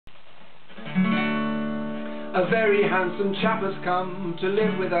A very handsome chap has come to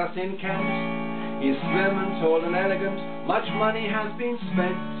live with us in Kent. He's slim and tall and elegant, much money has been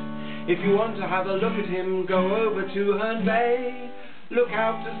spent. If you want to have a look at him, go over to Herne Bay. Look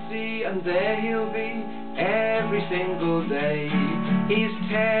out to sea and there he'll be every single day. He's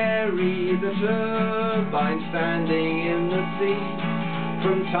Terry the Turbine standing in the sea.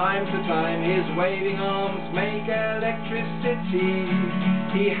 From time to time his waving arms make electricity.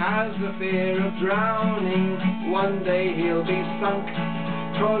 He has the fear of drowning, one day he'll be sunk.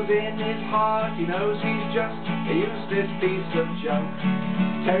 'Cause in his heart he knows he's just a useless piece of junk.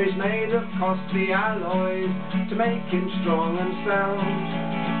 Terry's made of costly alloys to make him strong and sound.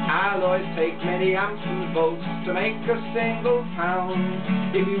 Alloys take many amps and volts to make a single pound.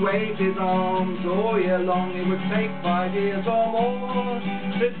 If he waved his arms all year long, it would take 5 years or more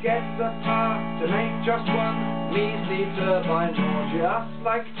to get the power to make just one measly turbine more. Just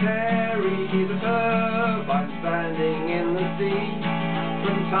like Terry the Turbine standing in the sea.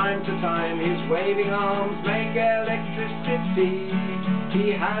 From time to time his waving arms make electricity.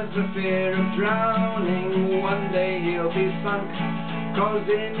 He has the fear of drowning, one day he'll be sunk. 'Cause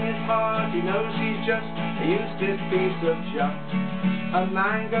in his heart he knows he's just a useless piece of junk. A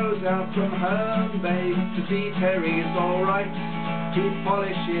man goes out from Herne Bay to see Terry's alright. He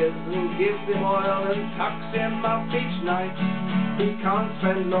polishes and gives him oil and tucks him up each night. He can't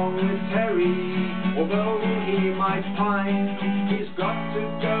spend long with Terry, although he might pine. He's got to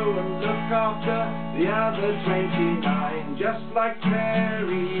go and look after the other 29. Just like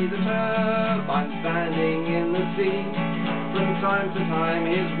Terry the Turbine standing in the sea. From time to time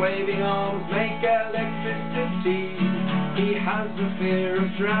his waving arms make electricity. He has the fear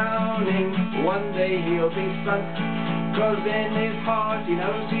of drowning, one day he'll be sunk. 'Cause in his heart he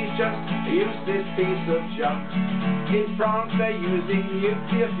knows he's just a useless piece of junk. In France they're using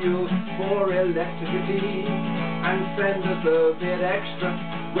nuclear fuel for electricity, and send us a bit extra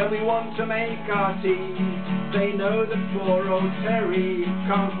when we want to make our tea. They know that poor old Terry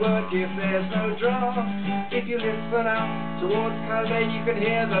can't work if there's no draft. If you listen out towards Calais you can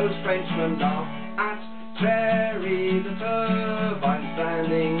hear those Frenchmen laugh at Terry the Turbine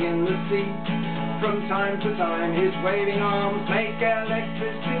standing in the sea. From time to time his waving arms make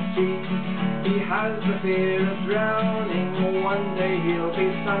electricity. He has the fear of drowning, one day he'll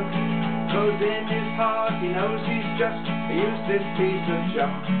be sunk. 'Cause in his heart he knows he's just a useless piece of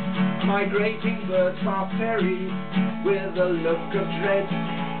junk. Migrating birds pass Terry with a look of dread.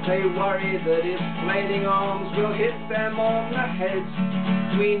 They worry that his flailing arms will hit them on the head.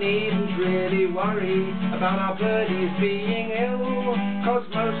 We needn't really worry about our birdies being ill, 'cause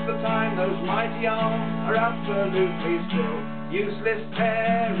most of the time those mighty arms are absolutely still. Useless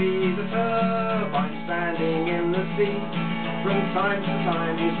Terry the Turbine standing in the sea. From time to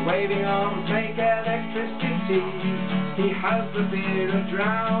time his waving arms make electricity. He has the fear of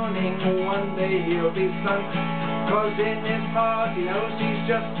drowning, one day he'll be sunk. 'Cause in his heart he knows he's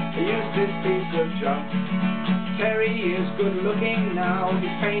just a useless piece of junk. Terry is good looking now, his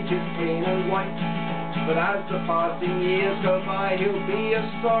paint is clean and white. But as the passing years go by he'll be a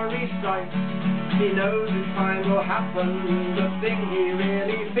sorry sight. He knows his time will happen, the thing he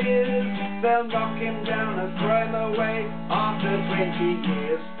really fears. They'll knock him down and throw him away after 20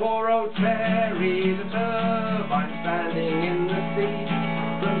 years. Poor old Terry the Turbine standing in the sea.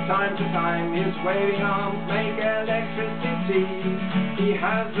 From time to time his waving arms make electricity. He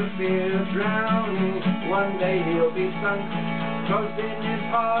has the fear of drowning, one day he'll be sunk. 'Cause in his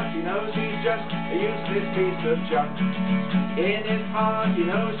heart he knows he's just a useless piece of junk. In his heart he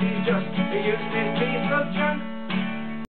knows he's just a useless piece of junk.